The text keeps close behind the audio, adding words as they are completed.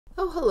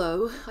Oh,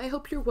 hello. I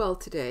hope you're well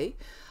today.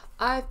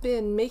 I've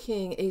been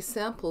making a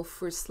sample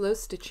for slow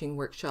stitching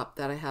workshop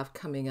that I have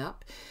coming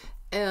up,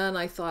 and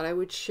I thought I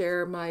would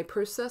share my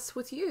process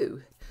with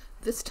you.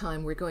 This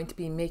time we're going to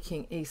be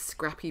making a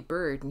scrappy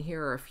bird, and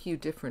here are a few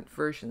different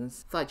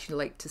versions. Thought you'd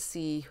like to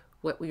see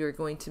what we were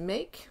going to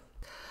make.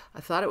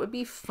 I thought it would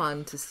be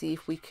fun to see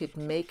if we could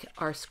make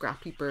our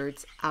scrappy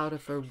birds out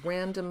of a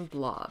random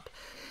blob.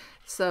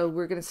 So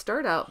we're going to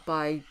start out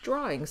by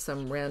drawing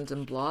some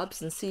random blobs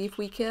and see if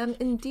we can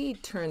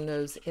indeed turn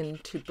those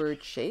into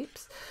bird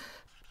shapes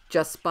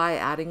just by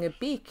adding a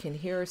beak. And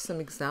here are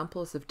some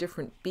examples of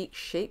different beak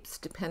shapes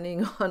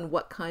depending on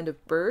what kind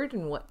of bird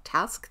and what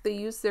task they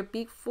use their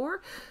beak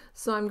for.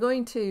 So I'm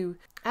going to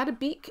add a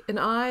beak, an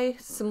eye,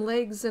 some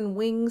legs and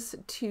wings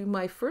to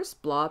my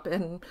first blob,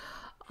 and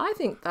I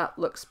think that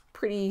looks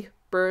pretty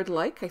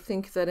bird-like. I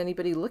think that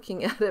anybody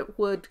looking at it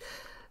would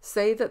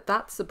say that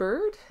that's a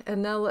bird.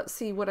 And now let's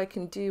see what I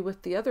can do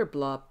with the other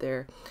blob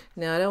there.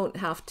 Now I don't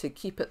have to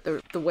keep it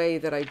the way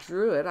that I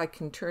drew it. I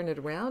can turn it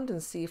around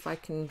and see if I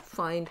can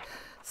find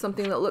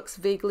something that looks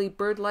vaguely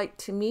bird-like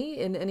to me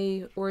in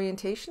any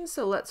orientation.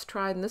 So let's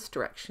try in this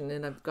direction,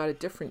 and I've got a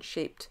different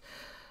shaped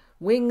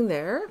wing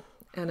there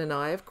and an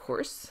eye, of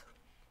course.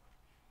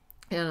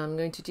 And I'm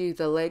going to do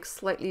the legs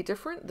slightly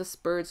different. This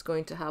bird's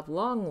going to have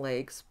long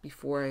legs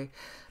before I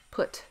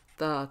put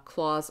the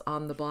claws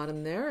on the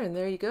bottom there. And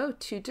there you go,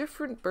 two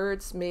different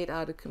birds made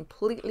out of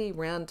completely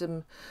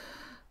random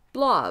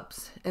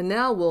blobs. And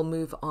now we'll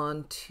move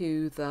on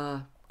to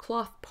the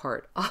cloth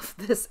part of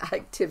this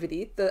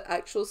activity, the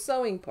actual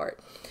sewing part.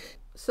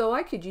 So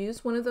I could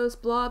use one of those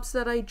blobs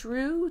that I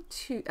drew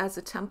as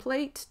a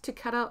template to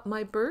cut out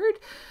my bird,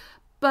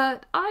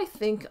 but I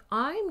think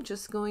I'm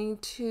just going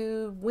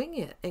to wing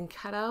it and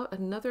cut out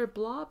another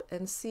blob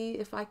and see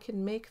if I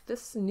can make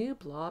this new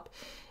blob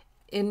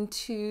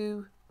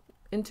into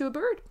a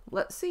bird.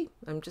 Let's see.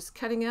 I'm just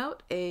cutting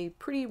out a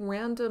pretty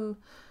random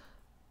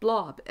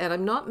blob, and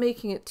I'm not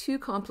making it too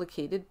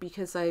complicated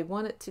because I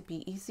want it to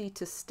be easy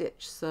to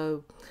stitch.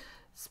 So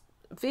it's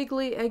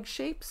vaguely egg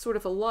shape, sort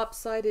of a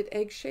lopsided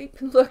egg shape.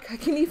 And look, I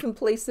can even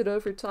place it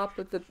over top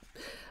of the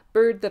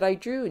bird that I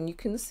drew, and you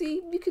can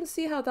see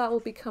how that will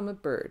become a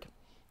bird.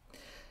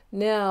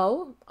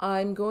 Now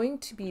I'm going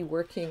to be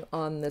working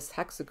on this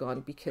hexagon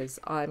because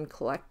I'm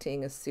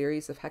collecting a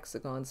series of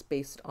hexagons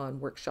based on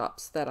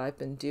workshops that I've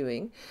been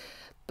doing.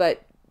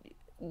 But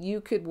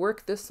you could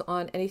work this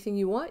on anything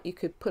you want. You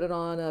could put it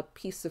on a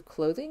piece of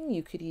clothing.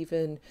 You could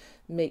even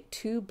make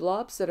two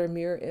blobs that are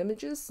mirror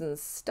images and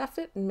stuff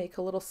it and make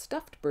a little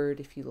stuffed bird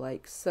if you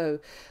like. So,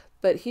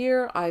 but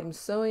here I'm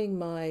sewing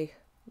my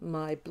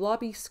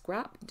blobby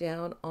scrap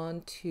down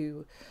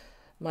onto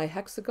my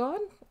hexagon,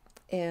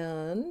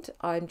 and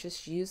I'm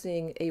just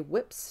using a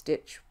whip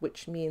stitch,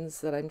 which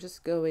means that I'm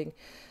just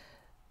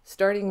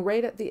starting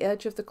right at the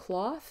edge of the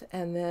cloth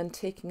and then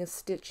taking a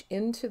stitch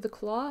into the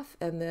cloth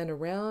and then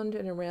around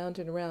and around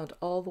and around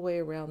all the way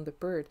around the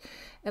bird.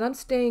 And I'm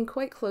staying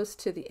quite close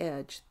to the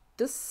edge.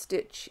 This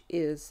stitch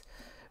is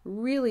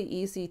really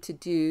easy to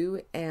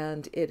do,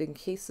 and it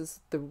encases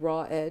the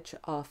raw edge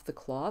off the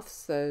cloth,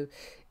 so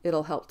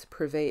it'll help to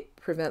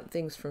prevent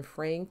things from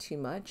fraying too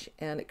much,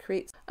 and it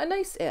creates a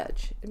nice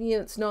edge. I mean,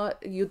 it's not,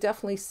 you'll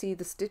definitely see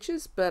the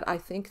stitches, but I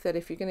think that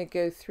if you're going to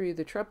go through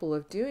the trouble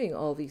of doing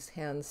all these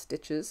hand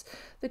stitches,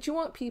 that you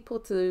want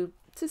people to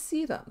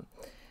see them.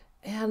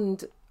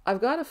 And I've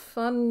got a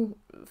fun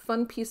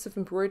piece of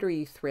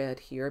embroidery thread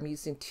here. I'm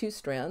using 2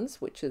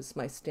 strands, which is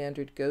my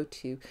standard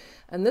go-to.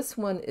 And this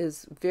one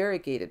is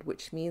variegated,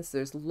 which means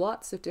there's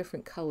lots of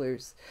different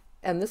colors.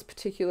 And this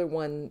particular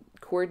one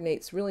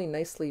coordinates really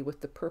nicely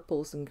with the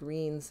purples and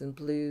greens and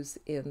blues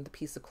in the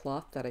piece of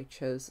cloth that I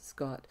chose. It's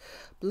got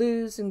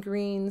blues and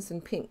greens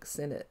and pinks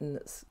in it, and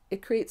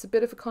it creates a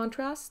bit of a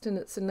contrast, and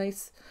it's a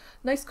nice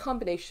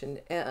combination.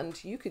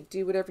 And you could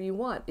do whatever you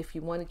want. If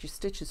you wanted your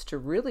stitches to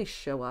really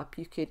show up,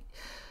 you could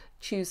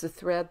choose a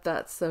thread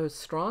that's a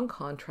strong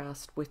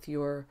contrast with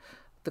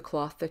the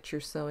cloth that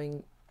you're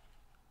sewing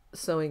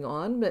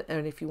on,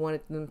 and if you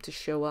wanted them to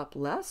show up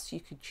less, you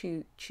could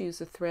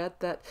choose a thread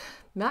that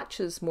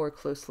matches more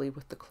closely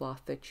with the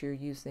cloth that you're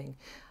using.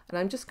 And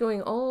I'm just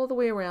going all the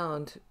way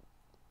around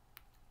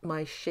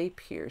my shape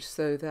here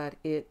so that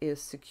it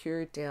is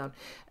secured down.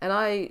 And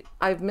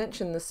I've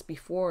mentioned this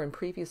before in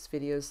previous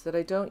videos that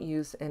I don't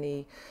use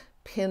any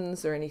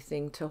pins or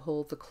anything to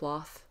hold the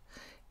cloth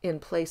in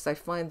place. I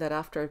find that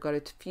after I've got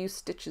a few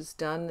stitches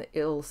done,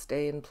 it'll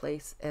stay in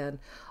place, and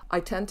I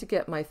tend to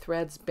get my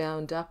threads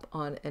bound up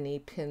on any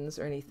pins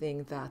or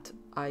anything that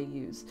I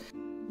use.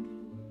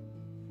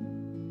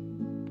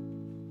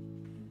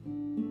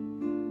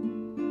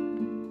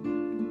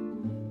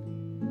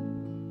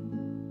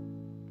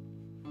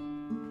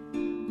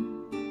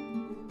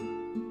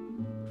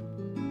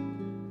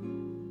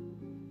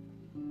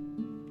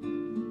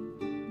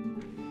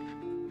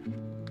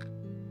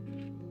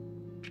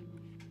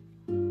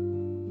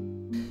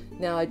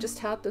 Now I just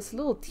had this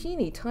little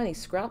teeny tiny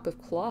scrap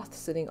of cloth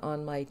sitting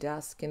on my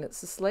desk, and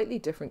it's a slightly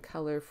different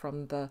color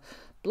from the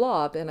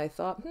blob, and I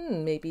thought,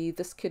 maybe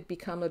this could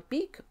become a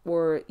beak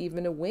or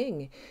even a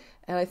wing.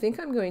 And I think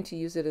I'm going to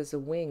use it as a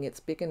wing.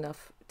 It's big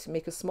enough to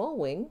make a small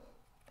wing.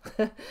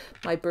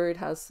 My bird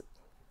has,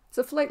 it's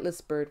a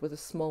flightless bird with a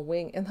small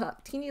wing, and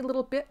that teeny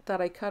little bit that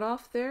I cut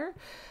off there,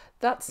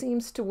 that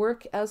seems to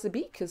work as a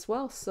beak as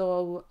well.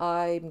 So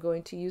I'm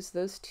going to use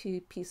those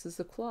two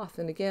pieces of cloth.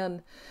 And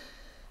again,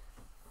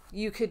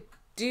 you could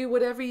do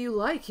whatever you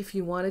like. If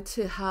you wanted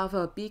to have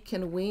a beak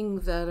and wing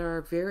that are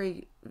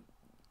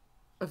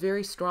a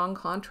very strong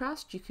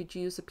contrast, you could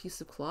use a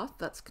piece of cloth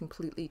that's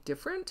completely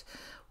different.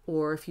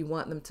 Or if you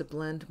want them to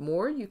blend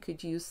more, you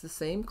could use the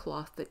same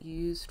cloth that you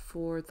used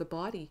for the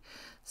body.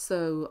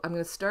 So I'm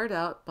going to start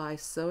out by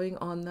sewing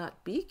on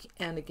that beak.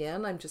 And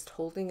again, I'm just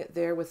holding it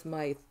there with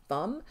my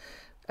thumb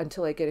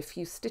until I get a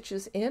few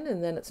stitches in,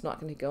 and then it's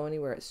not going to go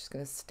anywhere. It's just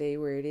going to stay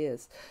where it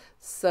is.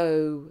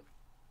 So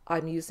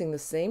I'm using the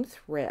same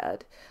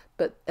thread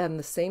and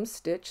the same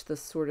stitch, the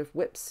sort of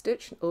whip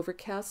stitch,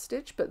 overcast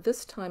stitch, but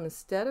this time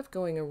instead of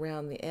going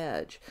around the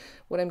edge,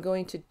 what I'm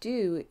going to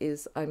do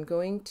is I'm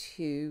going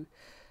to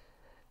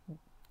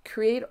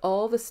create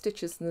all the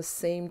stitches in the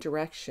same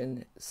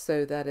direction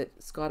so that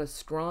it's got a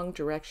strong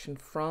direction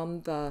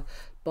from the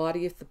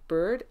body of the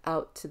bird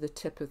out to the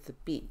tip of the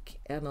beak.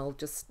 And I'll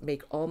just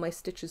make all my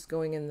stitches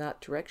going in that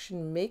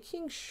direction,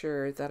 making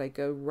sure that I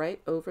go right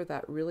over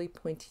that really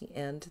pointy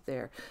end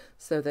there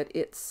so that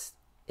it's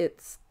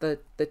the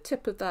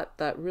tip of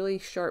that really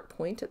sharp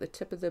point at the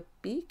tip of the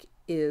beak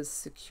is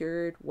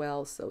secured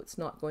well, so it's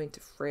not going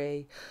to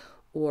fray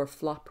or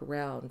flop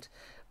around.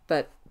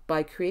 But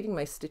by creating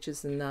my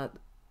stitches in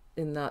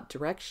that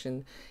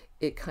direction,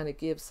 it kind of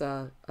gives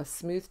a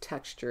smooth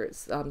texture.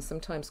 It's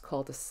sometimes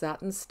called a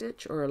satin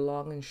stitch or a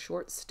long and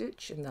short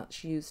stitch, and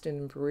that's used in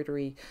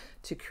embroidery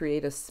to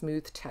create a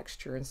smooth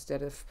texture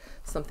instead of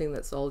something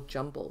that's all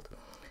jumbled.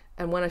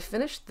 And when I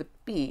finish the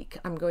beak,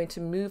 I'm going to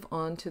move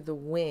on to the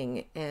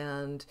wing,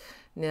 and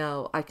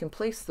now I can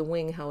place the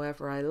wing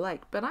however I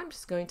like, but I'm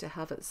just going to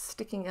have it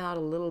sticking out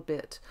a little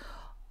bit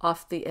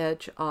off the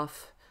edge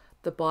off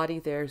the body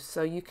there,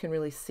 so you can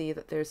really see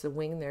that there's a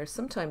wing there.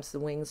 Sometimes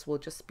the wings will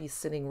just be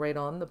sitting right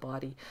on the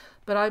body,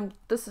 but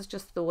this is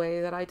just the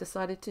way that I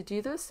decided to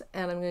do this,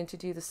 and I'm going to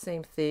do the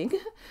same thing.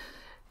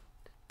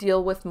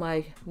 Deal with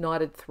my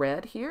knotted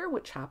thread here,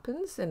 which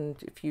happens, and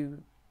if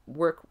you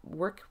work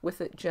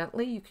with it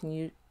gently, you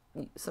can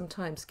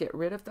sometimes get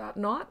rid of that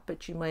knot,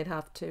 but you might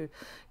have to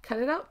cut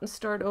it out and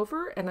start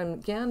over. And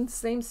again,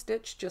 same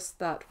stitch, just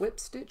that whip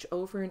stitch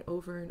over and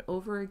over and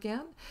over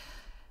again,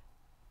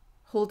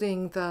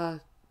 holding the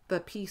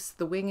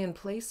wing in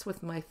place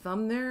with my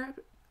thumb there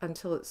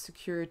until it's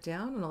secured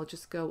down, and I'll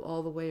just go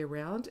all the way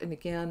around. And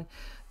again,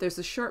 there's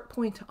a sharp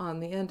point on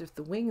the end of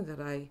the wing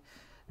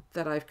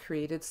that I've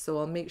created, so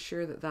I'll make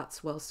sure that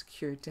that's well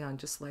secured down,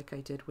 just like I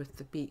did with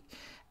the beak.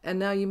 And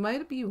now you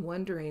might be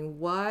wondering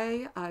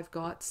why I've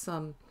got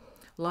some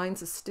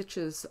lines of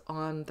stitches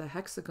on the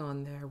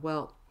hexagon there.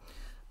 Well,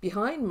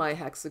 behind my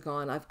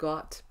hexagon, I've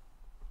got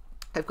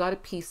a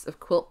piece of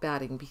quilt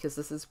batting, because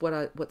this is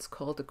what's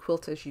called a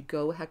quilt as you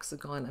go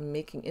hexagon. I'm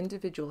making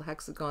individual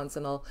hexagons,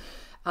 and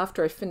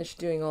after I finish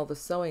doing all the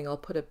sewing, I'll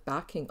put a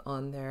backing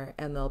on there,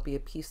 and there'll be a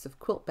piece of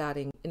quilt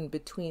batting in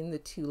between the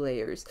two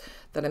layers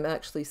that I'm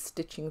actually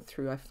stitching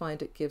through. I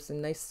find it gives a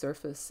nice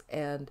surface,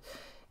 and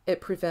it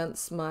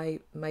prevents my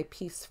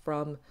piece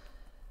from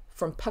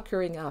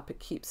puckering up. It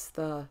keeps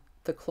the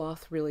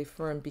cloth really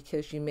firm,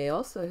 because you may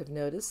also have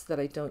noticed that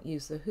I don't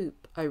use a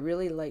hoop. I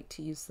really like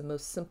to use the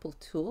most simple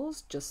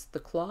tools, just the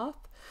cloth,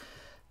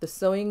 the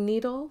sewing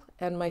needle,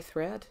 and my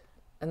thread,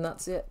 and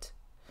that's it.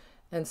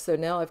 And so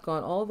now I've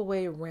gone all the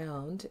way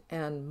around,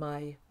 and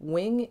my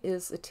wing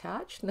is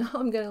attached. Now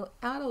I'm going to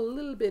add a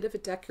little bit of a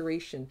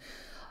decoration.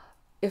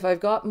 If I've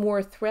got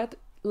more thread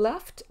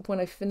left when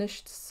I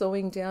finished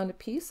sewing down a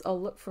piece,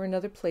 I'll look for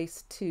another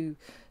place to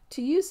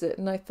use it.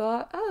 And I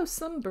thought, oh,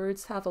 some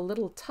birds have a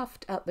little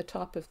tuft at the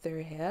top of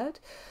their head.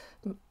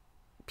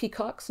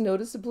 Peacocks,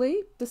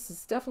 noticeably. This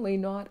is definitely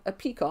not a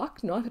peacock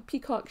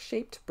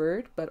shaped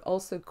bird, but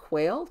also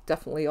quail,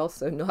 definitely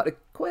also not a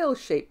quail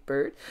shaped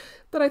bird.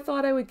 But I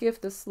thought I would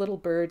give this little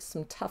bird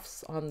some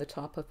tufts on the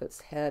top of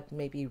its head,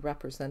 maybe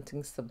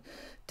representing some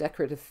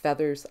decorative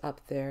feathers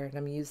up there. And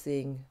I'm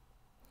using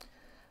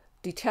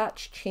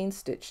detached chain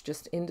stitch,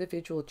 just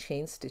individual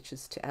chain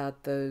stitches, to add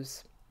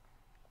those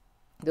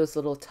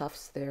little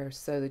tufts there.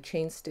 So the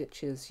chain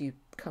stitch is, you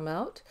come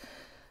out,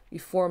 you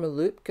form a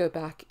loop, go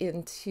back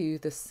into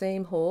the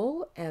same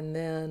hole, and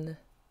then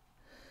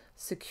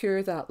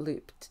secure that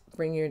loop,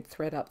 bring your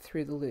thread up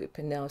through the loop.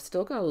 And now I've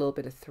still got a little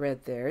bit of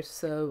thread there,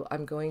 so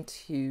I'm going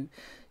to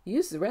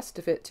use the rest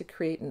of it to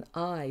create an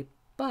eye,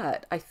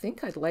 but I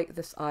think I'd like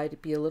this eye to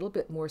be a little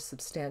bit more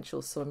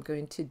substantial, so I'm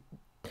going to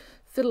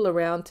fiddle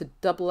around to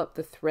double up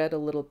the thread a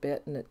little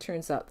bit, and it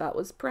turns out that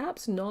was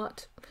perhaps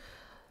not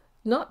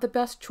the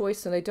best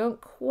choice, and I don't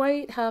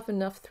quite have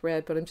enough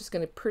thread, but I'm just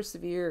going to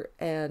persevere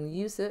and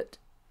use it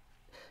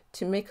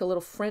to make a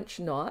little French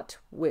knot,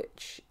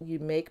 which you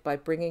make by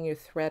bringing your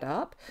thread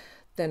up,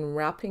 then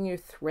wrapping your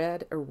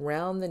thread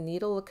around the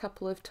needle a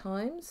couple of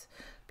times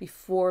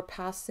before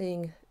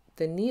passing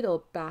the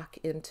needle back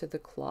into the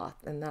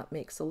cloth, and that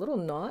makes a little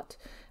knot.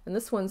 And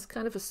this one's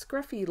kind of a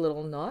scruffy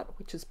little knot,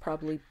 which is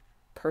probably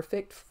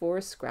perfect for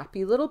a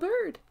scrappy little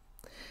bird.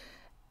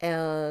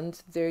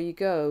 And there you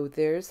go.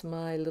 There's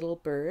my little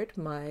bird,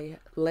 my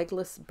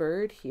legless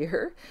bird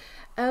here.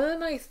 And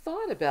then I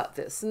thought about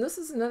this, and this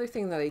is another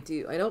thing that I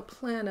do. I don't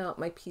plan out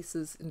my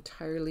pieces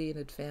entirely in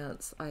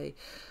advance. I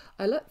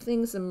let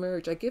things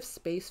emerge. I give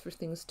space for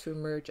things to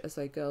emerge as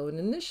I go. And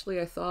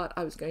initially I thought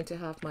I was going to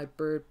have my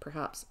bird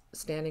perhaps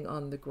standing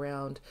on the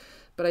ground,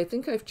 but I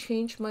think I've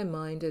changed my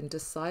mind and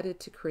decided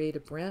to create a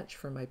branch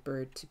for my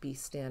bird to be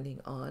standing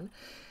on.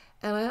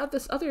 And I have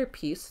this other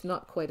piece,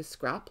 not quite a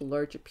scrap, a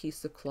larger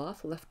piece of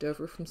cloth left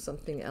over from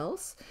something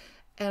else.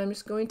 And I'm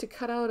just going to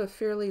cut out a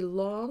fairly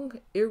long,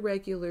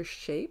 irregular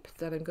shape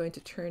that I'm going to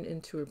turn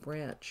into a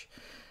branch.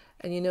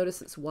 And you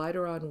notice it's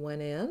wider on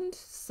one end,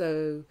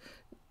 so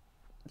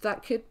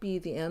that could be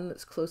the end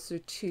that's closer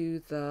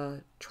to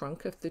the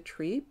trunk of the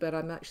tree, but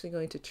I'm actually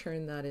going to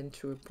turn that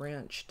into a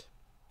branched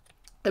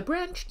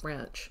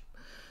branch.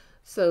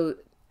 So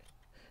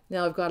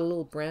now I've got a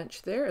little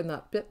branch there, and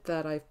that bit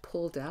that I've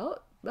pulled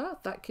out, well,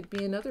 that could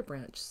be another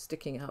branch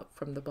sticking out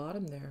from the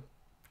bottom there.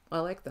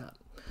 I like that.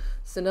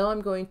 So now I'm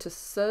going to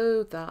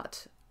sew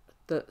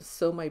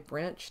my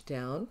branch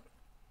down,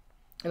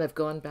 and I've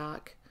gone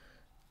back.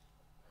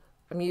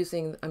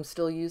 I'm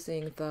still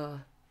using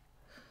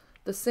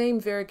the same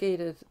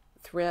variegated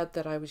thread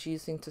that I was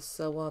using to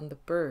sew on the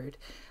bird.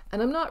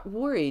 And I'm not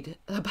worried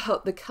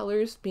about the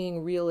colors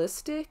being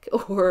realistic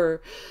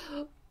or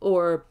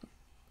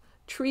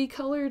tree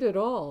colored at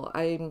all.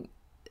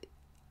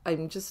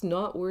 I'm just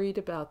not worried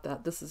about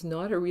that. This is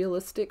not a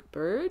realistic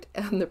bird,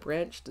 and the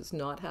branch does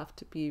not have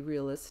to be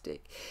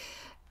realistic.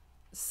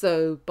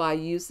 So by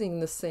using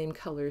the same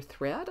color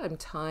thread, I'm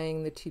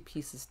tying the two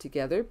pieces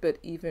together, but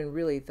even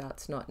really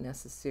that's not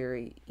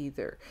necessary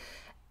either.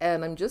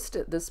 And I'm just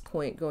at this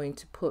point going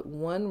to put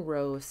one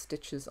row of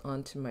stitches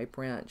onto my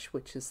branch,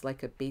 which is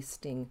like a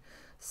basting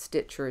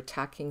stitch or a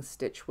tacking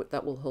stitch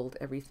that will hold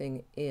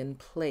everything in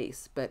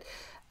place. But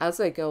as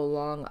I go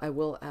along, I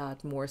will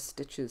add more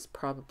stitches,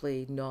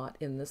 probably not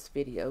in this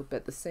video,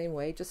 but the same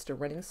way, just a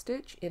running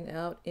stitch in,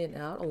 out,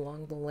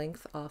 along the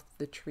length of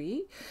the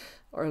tree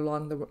or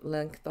along the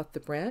length of the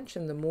branch.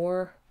 And the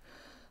more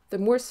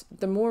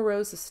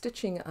rows of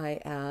stitching I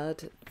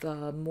add,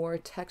 the more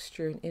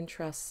texture and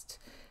interest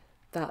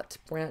that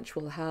branch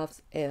will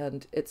have,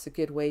 and it's a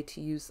good way to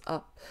use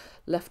up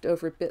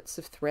leftover bits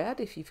of thread.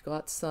 If you've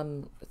got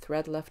some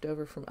thread left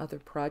over from other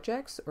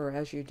projects, or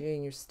as you're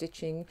doing your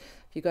stitching,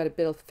 if you've got a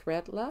bit of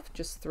thread left,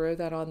 just throw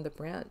that on the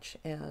branch,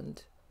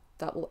 and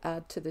that will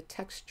add to the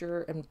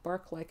texture and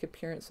bark-like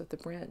appearance of the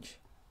branch.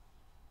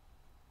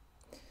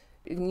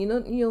 And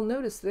you'll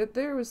notice that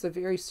there was a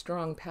very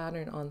strong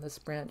pattern on this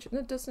branch, and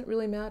it doesn't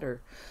really matter.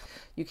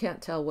 You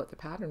can't tell what the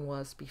pattern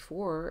was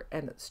before,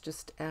 and it's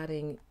just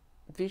adding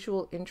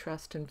visual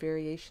interest and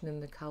variation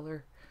in the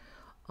color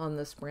on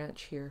this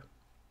branch here.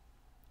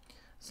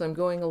 So I'm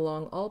going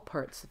along all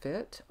parts of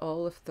it,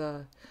 all of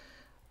the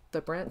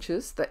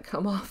branches that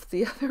come off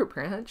the other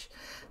branch,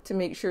 to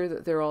make sure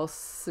that they're all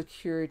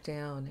secure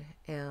down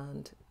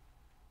and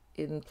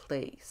in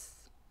place.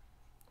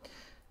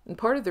 And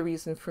part of the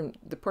reason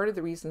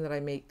that I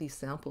make these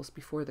samples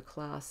before the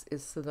class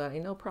is so that I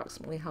know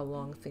approximately how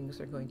long things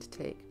are going to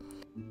take.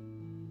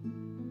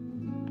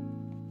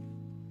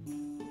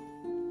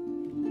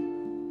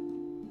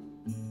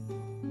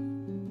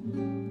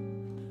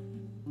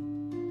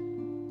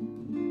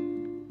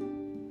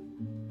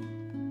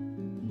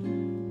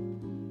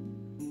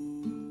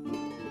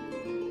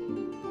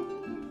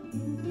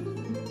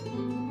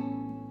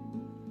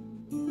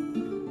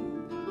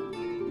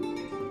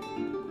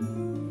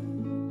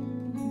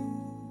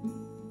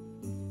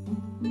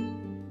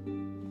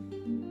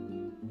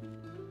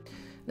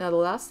 Now the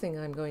last thing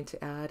I'm going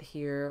to add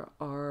here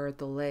are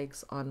the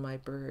legs on my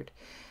bird.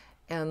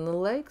 And the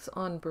legs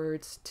on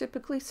birds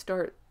typically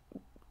start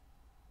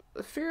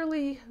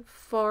fairly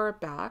far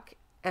back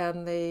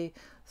and they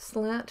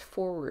slant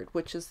forward,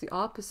 which is the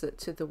opposite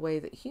to the way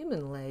that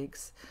human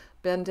legs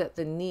bend at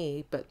the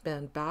knee but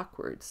bend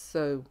backwards.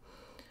 So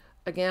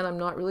again, I'm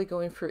not really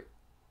going for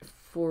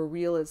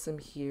realism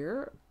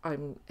here.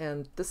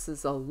 And this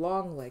is a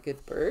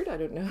long-legged bird. I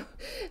don't know.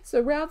 It's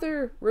a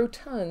rather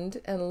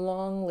rotund and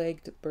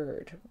long-legged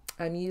bird.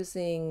 I'm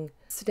using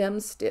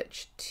stem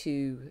stitch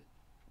to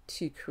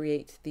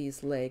create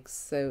these legs.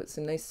 So it's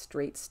a nice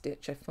straight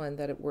stitch. I find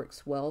that it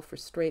works well for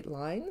straight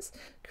lines,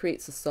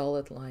 creates a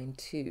solid line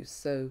too.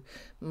 So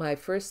my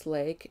first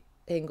leg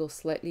angles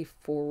slightly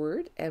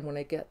forward, and when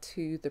I get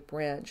to the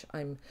branch,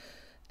 I'm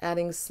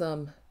adding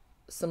some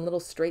little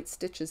straight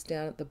stitches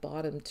down at the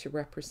bottom to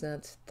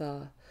represent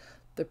the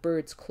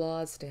bird's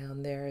claws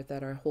down there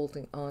that are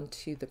holding on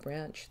to the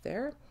branch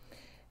there.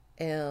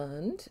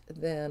 And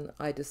then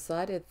I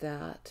decided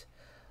that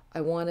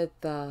I wanted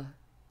the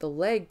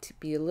leg to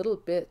be a little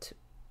bit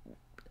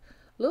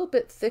little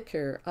bit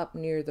thicker up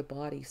near the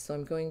body. So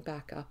I'm going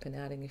back up and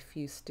adding a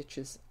few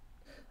stitches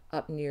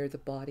up near the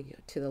body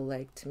to the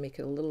leg to make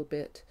it a little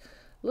bit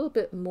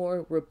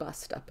more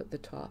robust up at the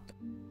top.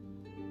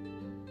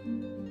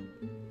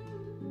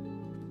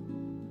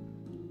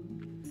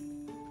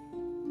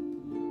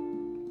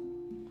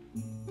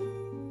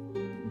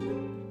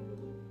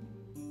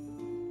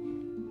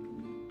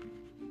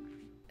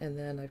 And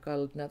then I've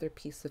got another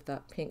piece of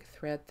that pink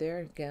thread there.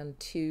 Again,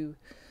 two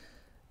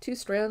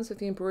strands of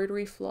the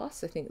embroidery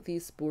floss. I think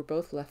these were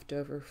both left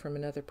over from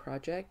another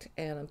project.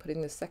 And I'm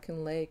putting the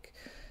second leg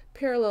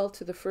parallel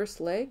to the first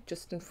leg,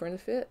 just in front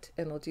of it.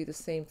 And I'll do the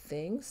same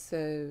thing.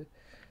 So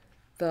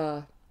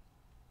the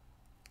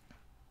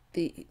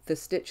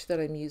stitch that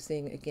I'm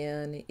using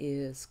again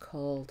is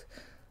called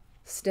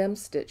stem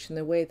stitch. And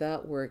the way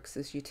that works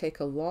is you take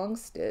a long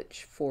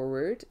stitch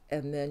forward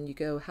and then you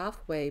go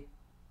halfway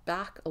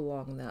back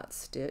along that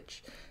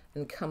stitch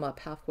and come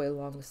up halfway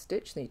along the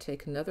stitch, then you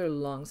take another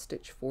long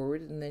stitch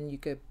forward and then you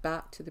go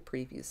back to the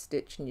previous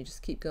stitch, and you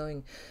just keep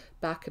going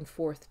back and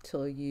forth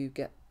till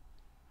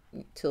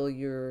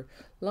your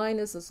line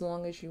is as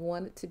long as you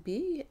want it to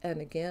be.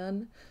 And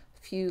again, a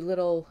few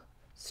little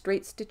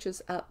straight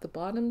stitches at the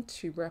bottom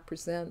to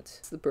represent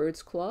the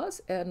bird's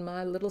claws, and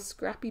my little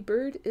scrappy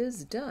bird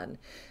is done.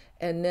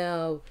 And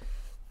now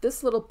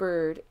this little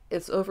bird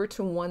is over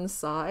to one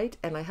side,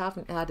 and I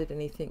haven't added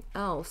anything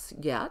else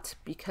yet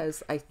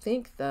because I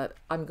think that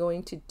I'm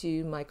going to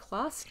do my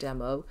class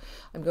demo.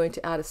 I'm going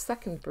to add a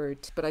second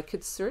bird, but I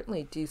could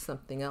certainly do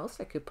something else.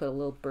 I could put a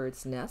little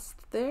bird's nest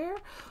there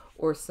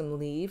or some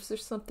leaves or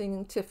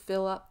something to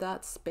fill up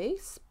that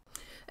space.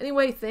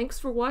 Anyway, thanks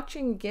for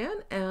watching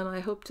again, and I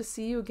hope to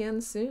see you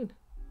again soon.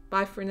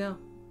 Bye for now.